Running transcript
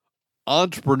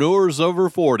Entrepreneurs Over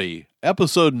 40,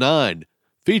 Episode 9,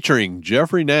 featuring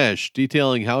Jeffrey Nash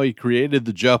detailing how he created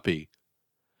the Juppie.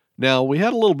 Now, we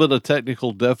had a little bit of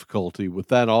technical difficulty with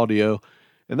that audio,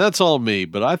 and that's all me,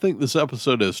 but I think this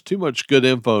episode has too much good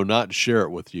info not to share it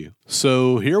with you.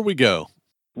 So here we go.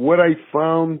 What I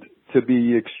found to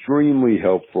be extremely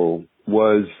helpful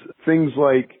was things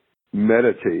like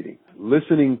meditating,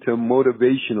 listening to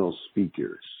motivational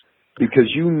speakers,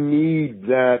 because you need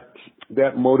that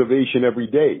motivation every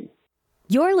day.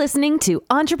 You're listening to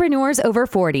Entrepreneurs Over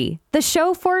 40, the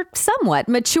show for somewhat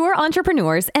mature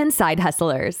entrepreneurs and side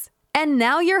hustlers. And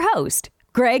now your host,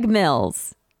 Greg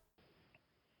Mills.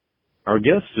 Our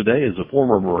guest today is a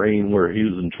former Marine where he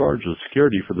was in charge of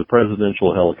security for the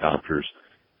presidential helicopters.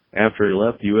 After he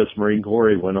left the U.S. Marine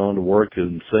Corps, he went on to work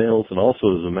in sales and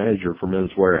also as a manager for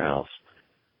Men's Warehouse.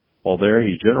 While there,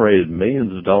 he generated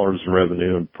millions of dollars in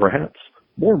revenue and perhaps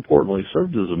more importantly,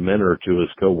 served as a mentor to his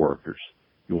coworkers.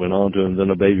 He went on to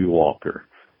invent a baby walker,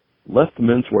 left the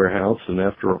Men's Warehouse, and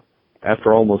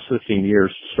after almost 15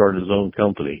 years, started his own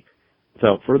company.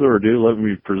 Without further ado, let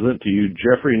me present to you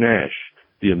Jeffrey Nash,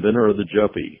 the inventor of the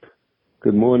Juppie.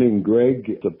 Good morning, Greg.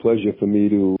 It's a pleasure for me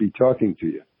to be talking to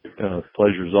you.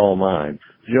 Pleasure's all mine.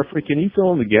 Jeffrey, can you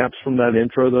fill in the gaps from that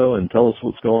intro, though, and tell us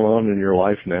what's going on in your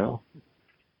life now?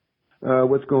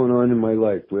 What's going on in my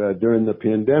life? During the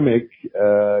pandemic,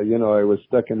 I was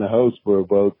stuck in the house for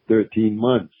about 13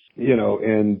 months,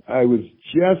 and I was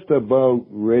just about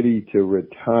ready to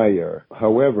retire.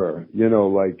 However,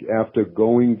 after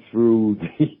going through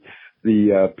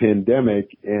the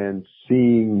pandemic and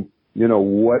seeing,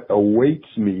 what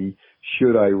awaits me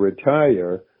should I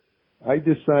retire, I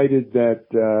decided that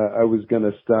I was going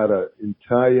to start an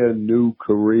entire new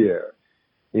career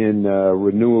in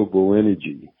renewable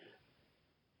energy.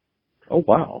 Oh,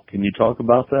 wow. Can you talk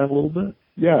about that a little bit?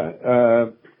 Yeah.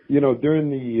 During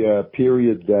the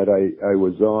period that I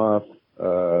was off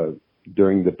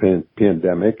during the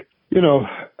pandemic,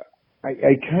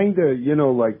 I kind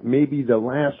of, maybe the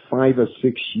last 5 or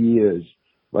 6 years,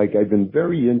 I've been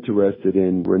very interested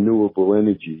in renewable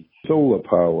energy, solar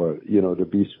power, to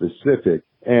be specific.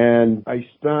 And I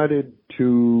started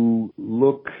to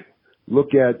look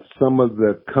at some of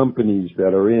the companies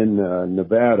that are in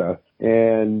Nevada.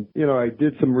 And, I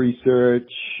did some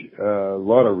research, a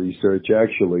lot of research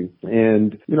actually.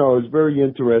 And, I was very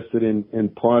interested in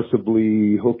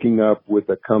possibly hooking up with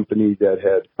a company that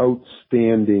had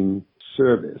outstanding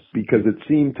service, because it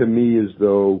seemed to me as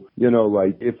though,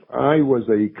 if I was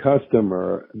a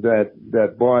customer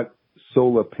that bought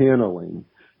solar paneling,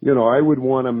 I would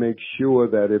want to make sure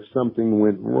that if something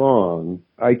went wrong,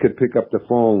 I could pick up the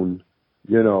phone,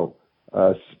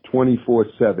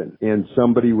 24/7, and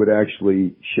somebody would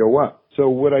actually show up. So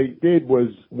what I did was,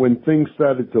 when things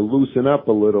started to loosen up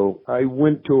a little, I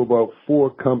went to about 4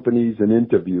 companies and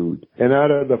interviewed. And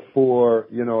out of the 4,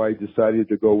 I decided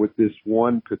to go with this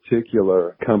one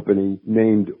particular company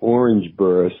named Orange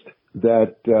Burst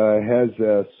that has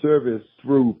a service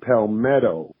through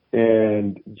Palmetto.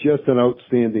 And just an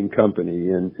outstanding company.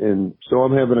 And so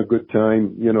I'm having a good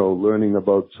time, learning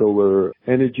about solar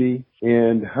energy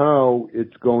and how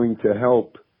it's going to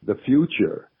help the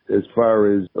future as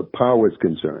far as power is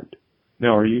concerned.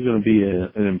 Now, are you going to be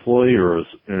an employee or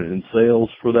in sales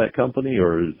for that company,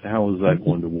 or how is that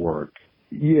going to work?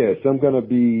 Yes, I'm going to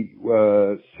be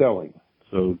selling.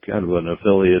 So kind of an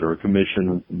affiliate or a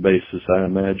commission basis, I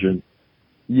imagine?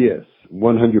 Yes,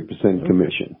 100%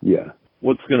 commission, yeah.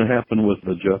 What's going to happen with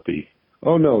the Juppie?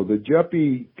 Oh, no, the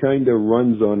Juppie kind of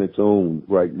runs on its own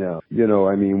right now.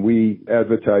 We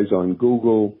advertise on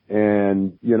Google,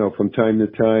 and, from time to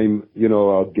time,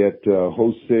 I'll get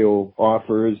wholesale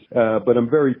offers, but I'm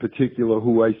very particular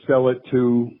who I sell it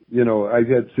to. I've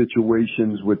had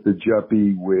situations with the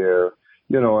Juppie where,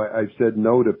 I've said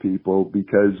no to people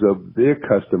because of their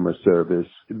customer service.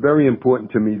 It's very important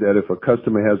to me that if a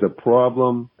customer has a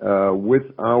problem with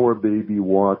our baby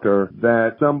walker,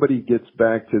 that somebody gets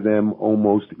back to them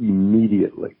almost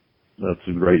immediately. That's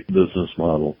a great business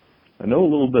model. I know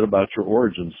a little bit about your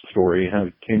origin story, how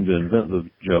you came to invent the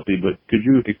Juppie, but could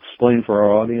you explain for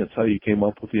our audience how you came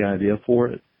up with the idea for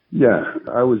it? Yeah,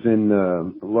 I was in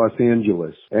Los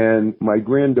Angeles, and my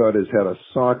granddaughters had a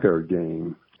soccer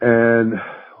game. And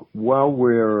while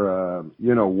we're,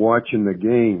 watching the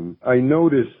game, I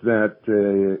noticed that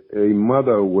a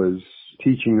mother was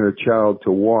teaching her child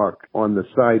to walk on the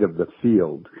side of the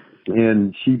field.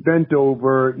 And she bent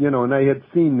over, and I had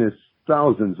seen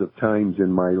thousands of times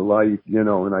in my life,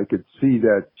 and I could see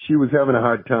that she was having a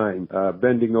hard time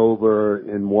bending over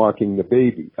and walking the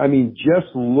baby. I mean,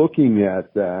 just looking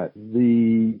at that,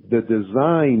 the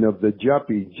design of the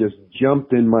Juppie just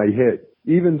jumped in my head,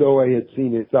 even though I had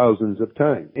seen it thousands of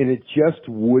times. And it just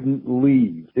wouldn't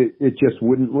leave. It just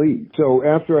wouldn't leave. So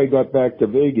after I got back to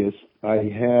Vegas, I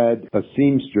had a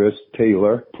seamstress,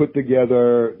 Taylor, put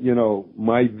together,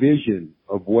 my vision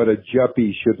of what a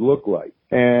Juppie should look like.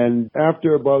 And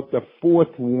after about the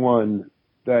fourth one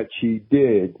that she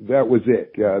did, that was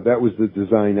it. That was the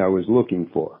design I was looking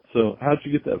for. So how'd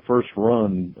you get that first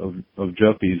run of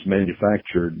Juppies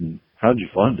manufactured, and how'd you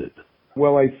fund it?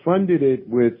 Well, I funded it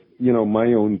with,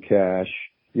 my own cash.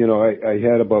 I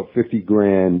had about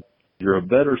 $50,000. You're a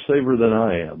better saver than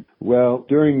I am. Well,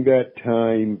 during that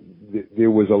time,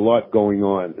 there was a lot going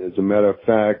on. As a matter of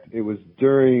fact, it was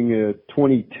during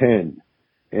 2010.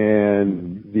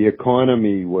 And the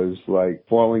economy was like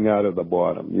falling out of the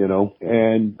bottom,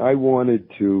 and I wanted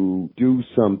to do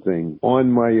something on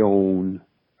my own.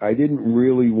 I didn't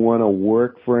really want to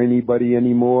work for anybody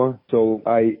anymore. So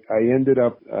I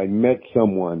met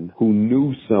someone who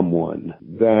knew someone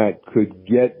that could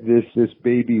get this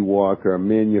baby walker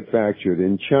manufactured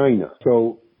in China.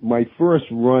 So my first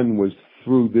run was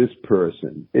through this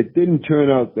person. It didn't turn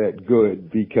out that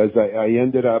good because I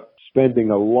ended up spending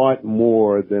a lot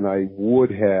more than I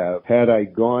would have had I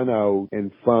gone out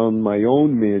and found my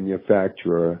own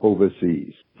manufacturer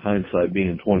overseas. Hindsight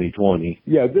being 2020.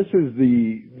 Yeah,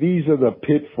 these are the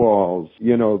pitfalls,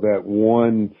 that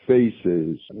one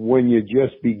faces when you're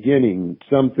just beginning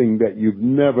something that you've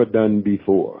never done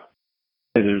before.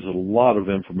 There's a lot of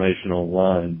information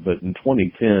online, but in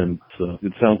 2010,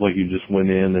 it sounds like you just went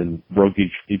in and broke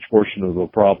each portion of the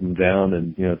problem down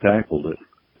and, tackled it.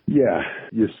 Yeah,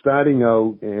 you're starting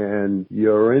out and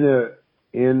you're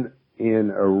in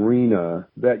an arena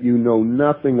that you know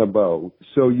nothing about.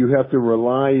 So you have to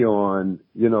rely on,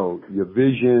 your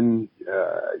vision,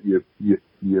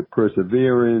 your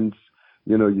perseverance.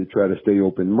 You try to stay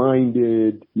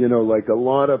open-minded. Like a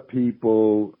lot of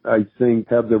people, I think,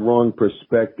 have the wrong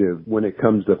perspective when it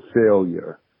comes to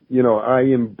failure. I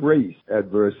embrace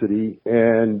adversity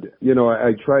and,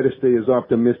 I try to stay as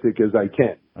optimistic as I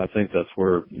can. I think that's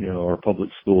where, our public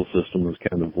school system has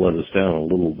kind of let us down a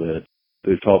little bit.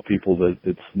 They've taught people that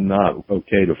it's not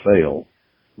okay to fail.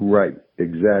 Right,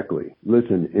 exactly.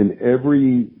 Listen, in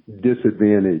every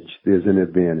disadvantage, there's an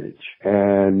advantage.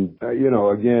 And,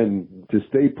 again, to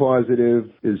stay positive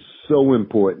is so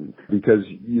important because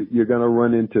you're going to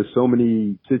run into so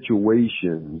many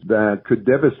situations that could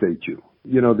devastate you.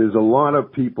 There's a lot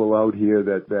of people out here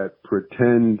that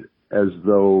pretend as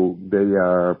though they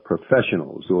are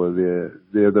professionals or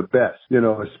they're the best,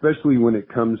 especially when it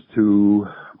comes to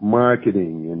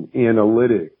marketing and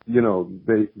analytics.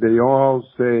 They all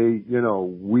say,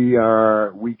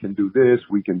 we can do this,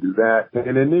 we can do that.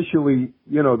 And initially,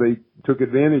 they took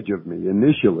advantage of me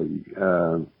initially.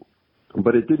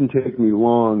 But it didn't take me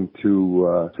long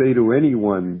to say to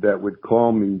anyone that would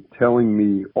call me telling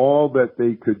me all that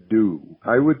they could do.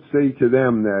 I would say to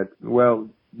them that, well,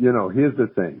 here's the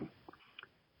thing.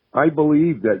 I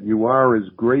believe that you are as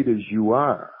great as you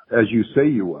are, as you say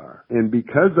you are. And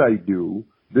because I do,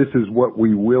 this is what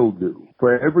we will do.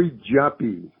 For every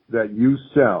Juppie that you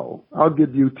sell, I'll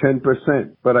give you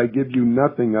 10%, but I give you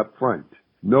nothing up front.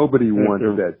 Nobody wants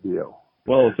that deal.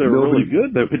 Well, if they're really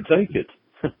good, they would take it.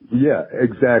 Yeah,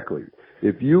 exactly.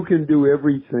 If you can do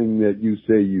everything that you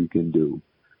say you can do,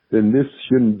 then this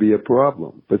shouldn't be a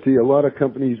problem. But see, a lot of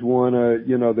companies want to,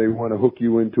 they want to hook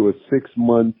you into a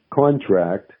 6-month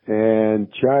contract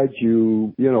and charge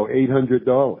you,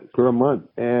 $800 per month.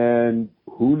 And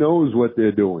who knows what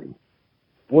they're doing.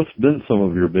 What's been some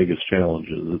of your biggest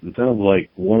challenges? It sounds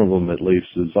like one of them, at least,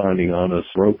 is finding honest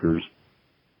brokers.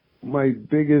 My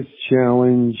biggest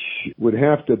challenge would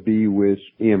have to be with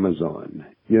Amazon.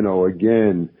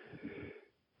 Again,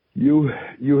 you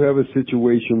have a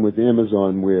situation with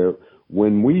Amazon where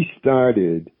when we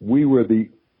started, we were the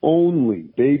only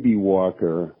baby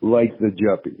walker like the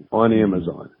Juppie on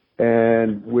Amazon.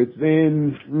 And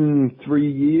within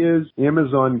 3 years,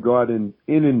 Amazon got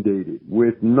inundated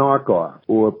with knockoffs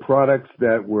or products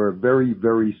that were very,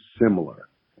 very similar.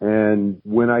 And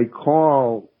when I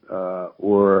call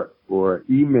or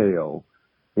email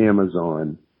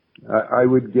Amazon, I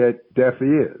would get deaf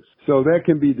ears. So that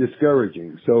can be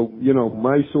discouraging. So,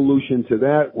 my solution to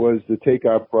that was to take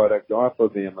our product off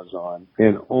of Amazon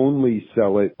and only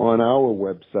sell it on our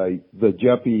website,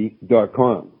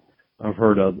 thejuppie.com. I've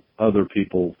heard other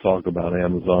people talk about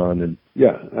Amazon and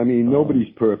yeah,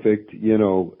 nobody's perfect,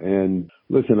 and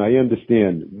Listen, I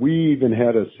understand. We even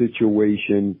had a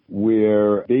situation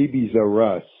where Babies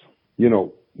R Us,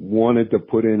 wanted to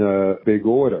put in a big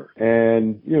order.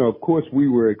 And, of course we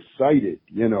were excited,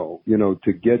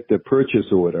 to get the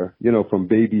purchase order, from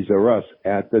Babies R Us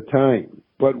at the time.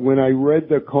 But when I read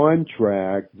the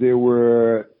contract, there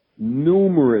were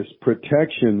numerous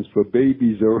protections for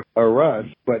Babies R Us,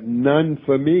 but none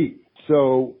for me.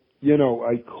 So,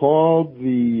 I called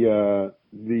the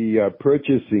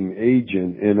purchasing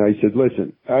agent and I said,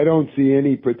 listen, I don't see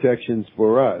any protections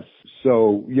for us.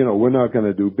 So, we're not going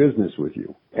to do business with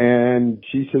you. And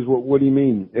she says, well, what do you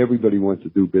mean? Everybody wants to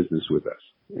do business with us.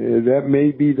 That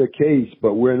may be the case,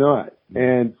 but we're not.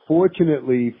 And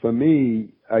fortunately for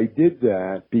me, I did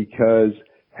that because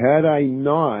had I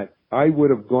not, I would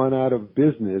have gone out of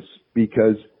business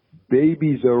because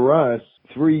Babies R Us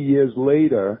 3 years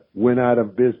later went out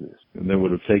of business. And they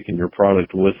would have taken your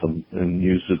product with them and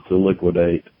used it to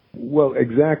liquidate. Well,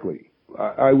 exactly.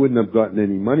 I wouldn't have gotten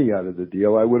any money out of the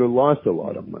deal. I would have lost a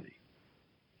lot of money.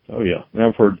 Oh, yeah. And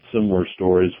I've heard similar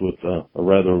stories with a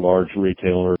rather large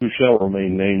retailer who shall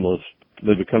remain nameless.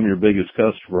 They become your biggest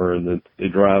customer and then they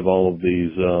drive all of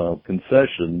these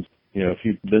concessions. If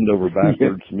you bend over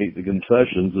backwards to meet the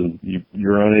concessions and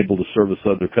you're unable to service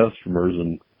other customers,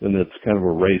 and then it's kind of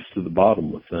a race to the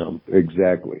bottom with them.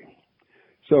 Exactly.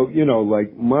 So,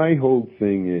 my whole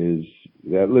thing is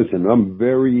that, listen, I'm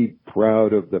very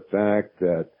proud of the fact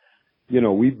that,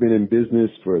 we've been in business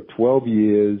for 12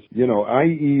 years. I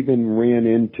even ran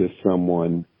into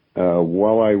someone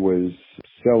while I was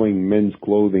selling men's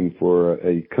clothing for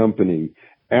a company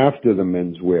after the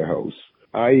Men's Warehouse.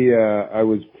 I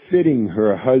was fitting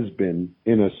her husband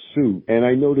in a suit, and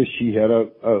I noticed she had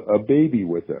a baby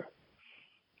with her.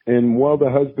 And while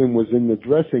the husband was in the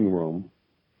dressing room,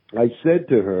 I said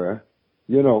to her,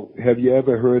 have you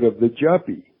ever heard of the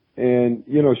Juppy? And,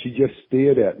 she just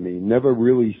stared at me, never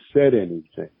really said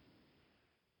anything.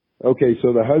 Okay,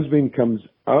 so the husband comes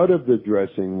out of the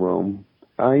dressing room.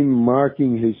 I'm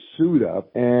marking his suit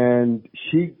up, and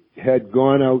she had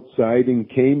gone outside and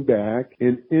came back,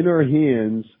 and in her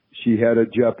hands, she had a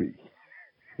Juppy.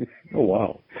 Oh,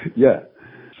 wow. Yeah.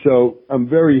 So I'm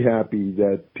very happy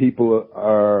that people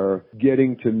are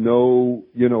getting to know,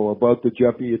 about the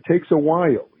Juppy. It takes a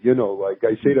while, like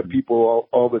I say to people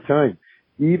all the time,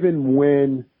 even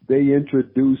when they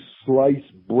introduced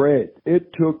sliced bread,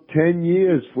 it took 10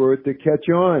 years for it to catch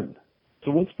on.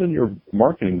 So what's been your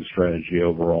marketing strategy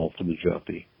overall for the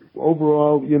Juppy?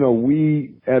 Overall,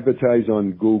 we advertise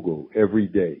on Google every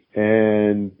day,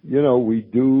 and, we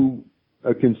do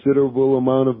a considerable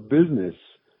amount of business,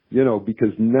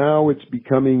 because now it's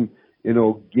becoming an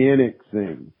organic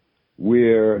thing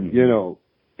where,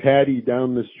 Patty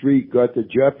down the street got the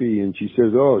Juppy and she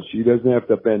says, oh, she doesn't have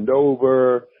to bend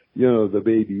over, the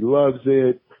baby loves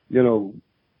it,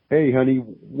 hey, honey,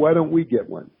 why don't we get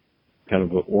one? Kind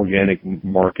of organic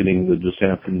marketing that just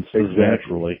happens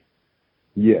naturally.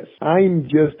 Yes. I'm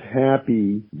just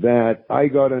happy that I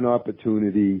got an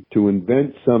opportunity to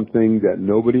invent something that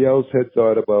nobody else had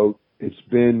thought about. It's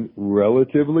been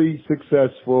relatively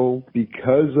successful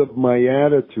because of my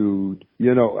attitude.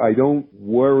 I don't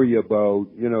worry about,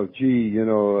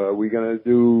 are we going to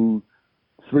do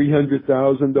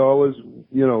 $300,000,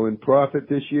 in profit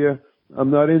this year?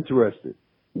 I'm not interested.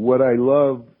 What I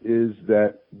love is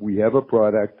that we have a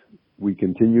product, we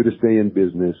continue to stay in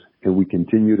business, and we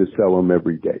continue to sell them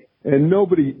every day. And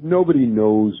nobody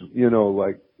knows,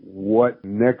 what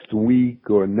next week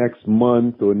or next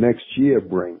month or next year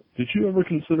brings. Did you ever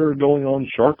consider going on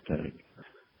Shark Tank?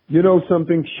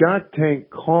 Something? Shark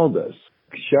Tank called us.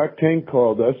 Shark Tank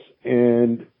called us,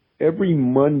 and every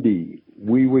Monday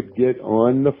we would get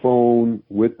on the phone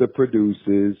with the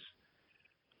producers,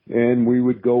 and we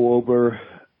would go over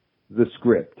the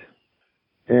script.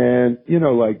 And,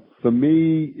 for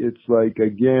me, it's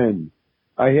again,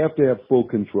 I have to have full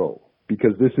control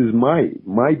because this is my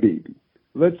baby.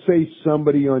 Let's say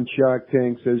somebody on Shark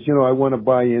Tank says, I want to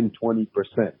buy in 20%.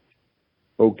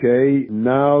 Okay,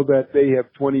 now that they have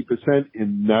 20%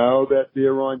 and now that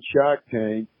they're on Shark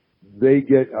Tank, they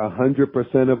get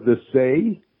 100% of the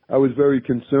say. I was very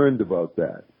concerned about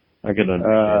that. I can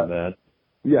understand that.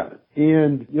 Yeah,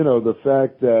 and, the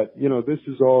fact that, this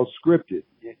is all scripted.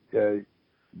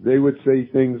 They would say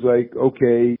things like,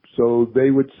 okay, so they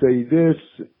would say this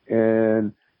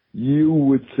and you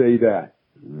would say that.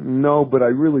 No, but I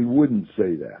really wouldn't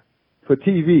say that. For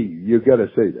TV, you've got to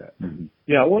say that. Mm-hmm.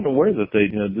 Yeah, I wasn't aware that they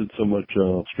did so much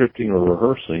scripting or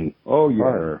rehearsing. Oh, yeah.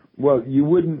 Prior. Well, you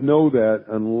wouldn't know that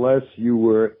unless you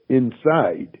were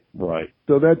inside. Right.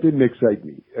 So that didn't excite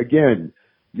me. Again,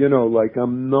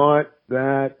 I'm not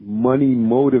that money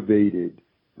motivated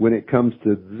when it comes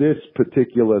to this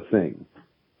particular thing.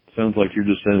 Sounds like you're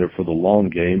just in it for the long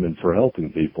game and for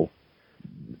helping people.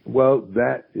 Well,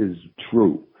 that is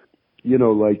true. You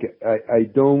know, like I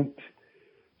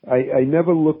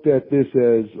never looked at this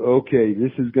as, okay,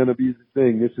 this is going to be the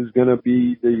thing. This is going to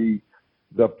be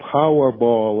the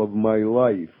Powerball of my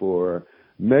life or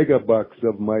megabucks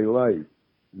of my life.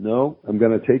 No, I'm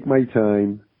going to take my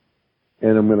time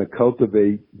and I'm going to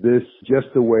cultivate this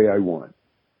just the way I want.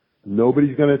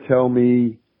 Nobody's going to tell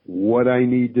me what I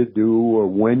need to do or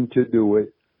when to do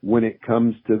it when it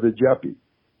comes to the Juppie.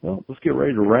 Well, let's get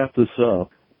ready to wrap this up.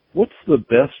 What's the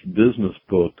best business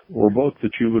book or book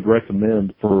that you would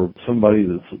recommend for somebody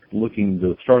that's looking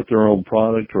to start their own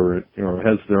product or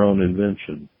has their own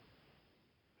invention?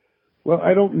 Well,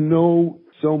 I don't know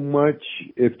so much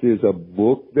if there's a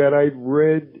book that I've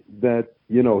read that,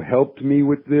 you know, helped me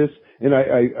with this. And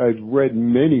I've read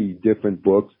many different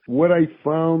books. What I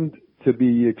found to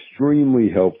be extremely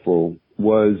helpful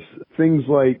was things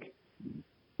like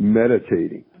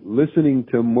meditating, listening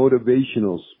to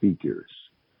motivational speakers,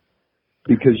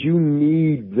 because you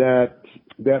need that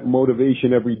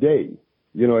motivation every day.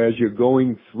 You know, as you're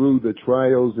going through the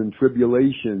trials and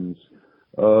tribulations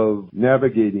of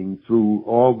navigating through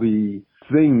all the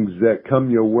things that come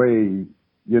your way,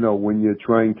 you know, when you're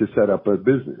trying to set up a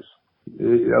business.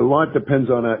 A lot depends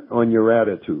on your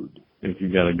attitude. If you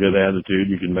got a good attitude,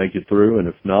 you can make it through, and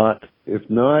if not,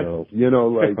 you know,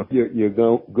 like you're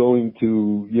going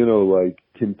to, you know, like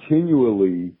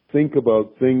continually think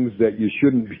about things that you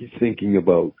shouldn't be thinking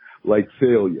about, like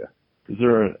failure. Is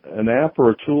there an app or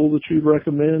a tool that you'd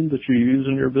recommend that you use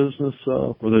in your business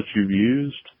or that you've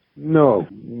used? No,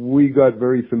 we got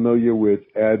very familiar with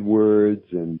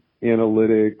AdWords and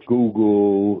analytics,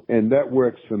 Google, and that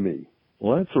works for me.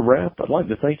 Well, that's a wrap. I'd like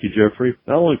to thank you, Jeffrey,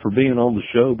 not only for being on the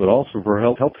show, but also for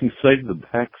helping save the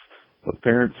backs of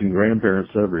parents and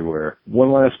grandparents everywhere.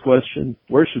 One last question.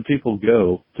 Where should people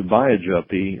go to buy a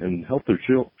Juppie and help their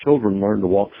children learn to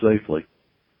walk safely?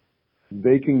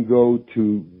 They can go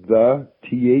to the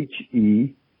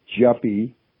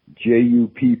Juppy,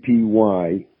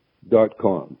 JUPPY.com.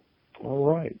 All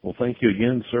right. Well, thank you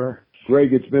again, sir.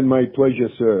 Greg, it's been my pleasure,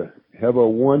 sir. Have a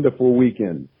wonderful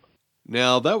weekend.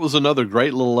 Now, that was another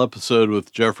great little episode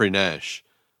with Jeffrey Nash.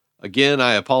 Again,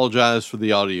 I apologize for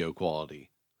the audio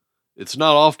quality. It's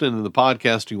not often in the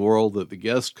podcasting world that the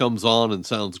guest comes on and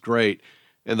sounds great,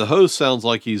 and the host sounds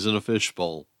like he's in a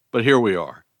fishbowl, but here we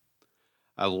are.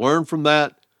 I've learned from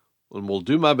that, and will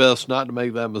do my best not to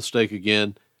make that mistake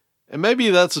again, and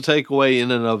maybe that's a takeaway in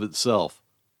and of itself.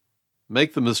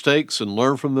 Make the mistakes and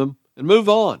learn from them, and move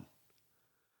on.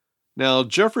 Now,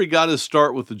 Jeffrey got his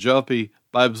start with the Juppie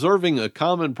by observing a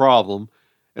common problem,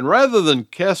 and rather than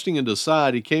casting it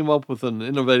aside, he came up with an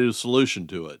innovative solution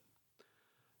to it.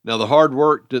 Now, the hard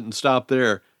work didn't stop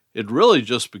there. It really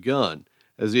just begun,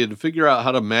 as he had to figure out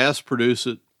how to mass produce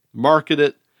it, market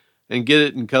it, and get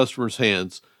it in customers'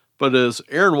 hands. But as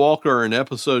Aaron Walker in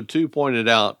episode 2 pointed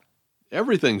out,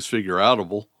 everything's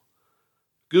figure-outable.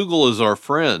 Google is our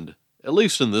friend, at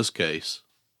least in this case.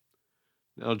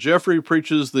 Now, Jeffrey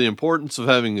preaches the importance of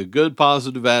having a good,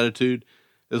 positive attitude,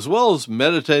 as well as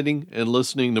meditating and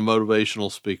listening to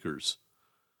motivational speakers.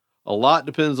 A lot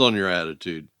depends on your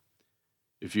attitude.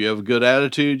 If you have a good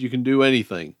attitude, you can do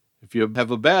anything. If you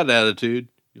have a bad attitude,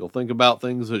 you'll think about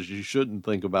things that you shouldn't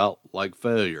think about, like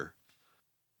failure.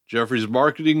 Jeffrey's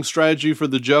marketing strategy for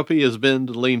the Juppie has been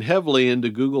to lean heavily into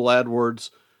Google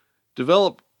AdWords,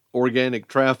 develop organic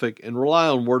traffic, and rely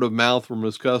on word of mouth from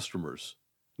his customers.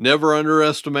 Never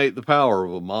underestimate the power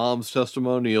of a mom's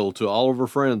testimonial to all of her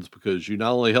friends, because you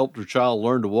not only helped her child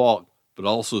learn to walk, but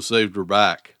also saved her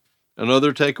back.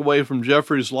 Another takeaway from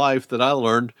Jeffrey's life that I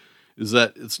learned is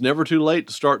that it's never too late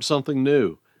to start something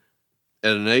new.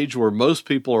 At an age where most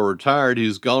people are retired,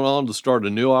 he's gone on to start a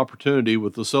new opportunity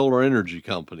with the solar energy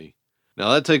company.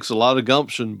 Now that takes a lot of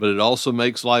gumption, but it also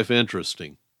makes life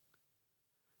interesting.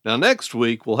 Now next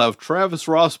week, we'll have Travis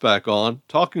Rossback on,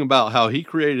 talking about how he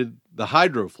created the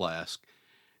Hydro Flask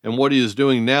and what he is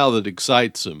doing now that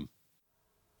excites him.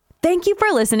 Thank you for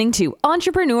listening to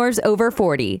Entrepreneurs Over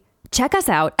 40. Check us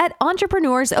out at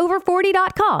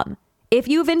entrepreneursover40.com. If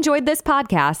you've enjoyed this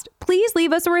podcast, please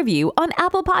leave us a review on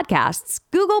Apple Podcasts,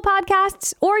 Google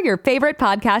Podcasts, or your favorite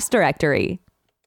podcast directory.